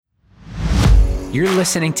You're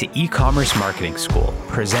listening to E-Commerce Marketing School,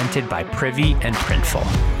 presented by Privy and Printful.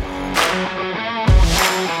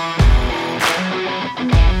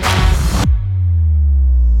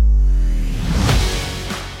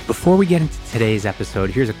 Before we get into today's episode,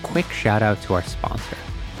 here's a quick shout out to our sponsor.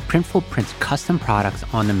 Printful prints custom products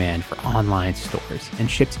on demand for online stores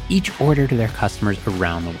and ships each order to their customers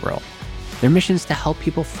around the world. Their mission is to help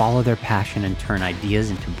people follow their passion and turn ideas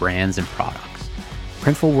into brands and products.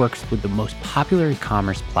 Printful works with the most popular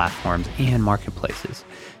e-commerce platforms and marketplaces.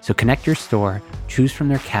 So connect your store, choose from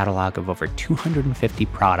their catalog of over 250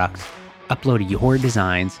 products, upload your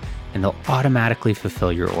designs, and they'll automatically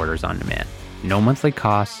fulfill your orders on demand. No monthly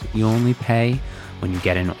costs, you only pay when you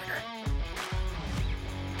get an order.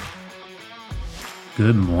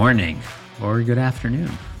 Good morning or good afternoon,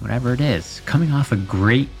 whatever it is. Coming off a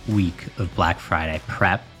great week of Black Friday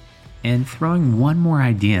prep and throwing one more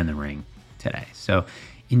idea in the ring today. So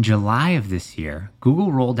in July of this year,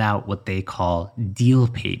 Google rolled out what they call deal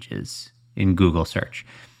pages in Google search.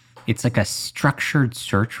 It's like a structured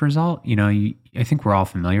search result. I think we're all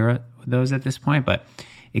familiar with those at this point, but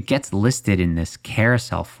it gets listed in this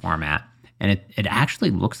carousel format, and it actually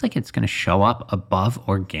looks like it's going to show up above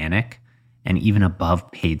organic and even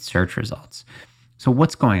above paid search results. So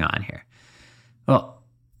what's going on here? Well,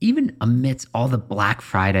 even amidst all the Black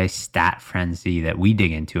Friday stat frenzy that we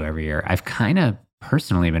dig into every year, I've kind of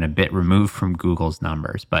personally been a bit removed from Google's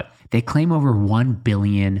numbers, but they claim over 1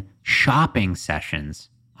 billion shopping sessions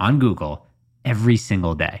on Google every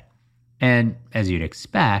single day. And as you'd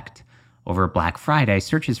expect, over Black Friday,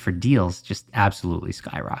 searches for deals just absolutely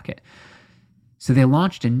skyrocket. So they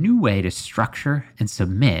launched a new way to structure and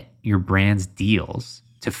submit your brand's deals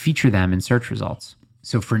to feature them in search results.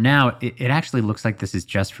 So for now, it actually looks like this is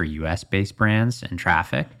just for US-based brands and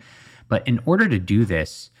traffic. But in order to do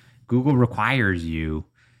this, Google requires you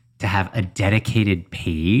to have a dedicated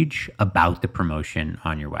page about the promotion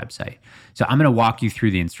on your website. So I'm going to walk you through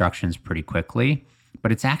the instructions pretty quickly,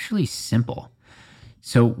 but it's actually simple.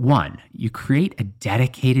 So one, you create a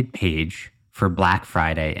dedicated page for Black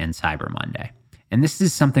Friday and Cyber Monday. And this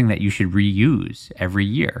is something that you should reuse every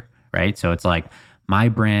year, right? So it's like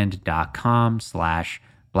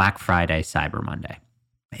mybrand.com/Black Friday Cyber Monday.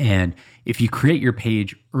 And if you create your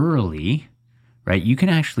page early, right, you can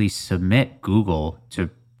actually submit Google to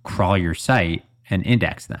crawl your site and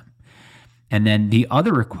index them. And then the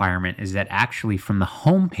other requirement is that actually from the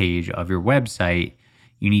homepage of your website,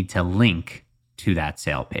 you need to link to that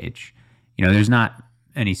sale page. There's not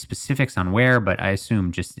any specifics on where, but I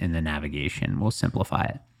assume just in the navigation, we'll simplify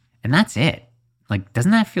it. And that's it.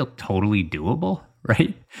 Doesn't that feel totally doable,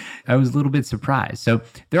 right? I was a little bit surprised. So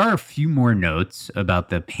there are a few more notes about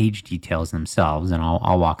the page details themselves, and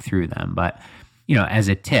I'll walk through them. But, as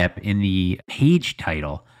a tip, in the page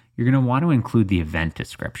title, you're going to want to include the event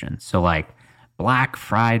description. So Black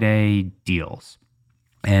Friday deals.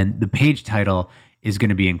 And the page title is going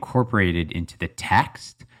to be incorporated into the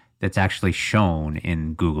text that's actually shown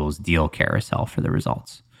in Google's deal carousel for the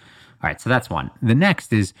results. All right, so that's one. The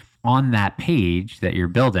next is on that page that you're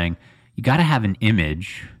building, you got to have an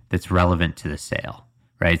image that's relevant to the sale,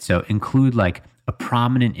 right? So include a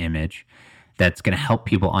prominent image that's going to help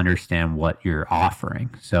people understand what you're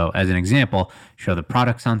offering. So as an example, show the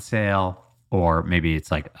products on sale, or maybe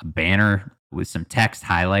it's a banner with some text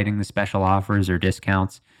highlighting the special offers or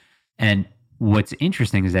discounts. And what's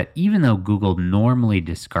interesting is that even though Google normally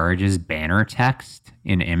discourages banner text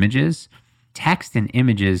in images, text and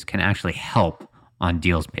images can actually help on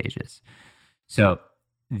deals pages. So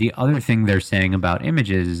the other thing they're saying about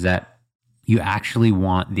images is that you actually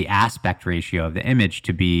want the aspect ratio of the image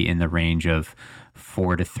to be in the range of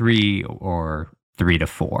 4:3 or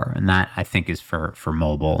 3:4. And that, I think, is for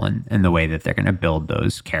mobile and the way that they're going to build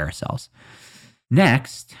those carousels.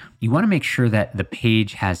 Next, you want to make sure that the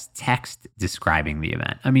page has text describing the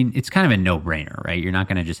event. I mean, it's kind of a no-brainer, right? You're not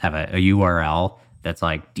going to just have a URL that's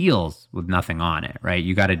deals with nothing on it, right?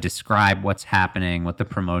 You got to describe what's happening, what the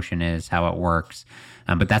promotion is, how it works.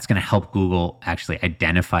 But that's going to help Google actually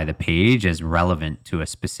identify the page as relevant to a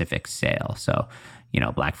specific sale. So,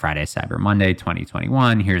 Black Friday, Cyber Monday,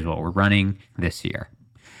 2021, here's what we're running this year.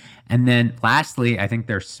 And then lastly, I think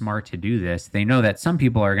they're smart to do this. They know that some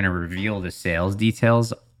people are going to reveal the sales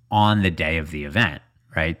details on the day of the event,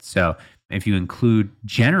 right? So if you include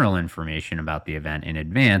general information about the event in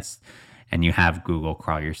advance and you have Google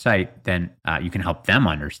crawl your site, then you can help them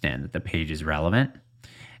understand that the page is relevant.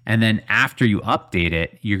 And then after you update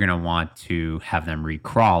it, you're going to want to have them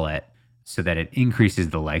recrawl it so that it increases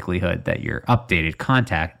the likelihood that your updated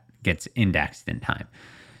contact gets indexed in time.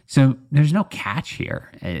 So there's no catch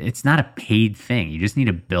here. It's not a paid thing. You just need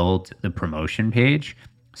to build the promotion page,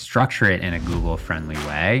 structure it in a Google friendly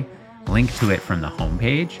way, link to it from the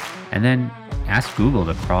homepage, and then ask Google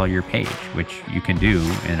to crawl your page, which you can do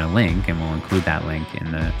in a link, and we'll include that link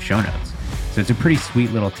in the show notes. So it's a pretty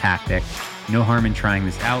sweet little tactic. No harm in trying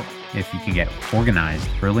this out if you can get organized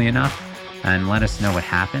early enough, and let us know what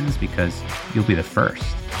happens because you'll be the first.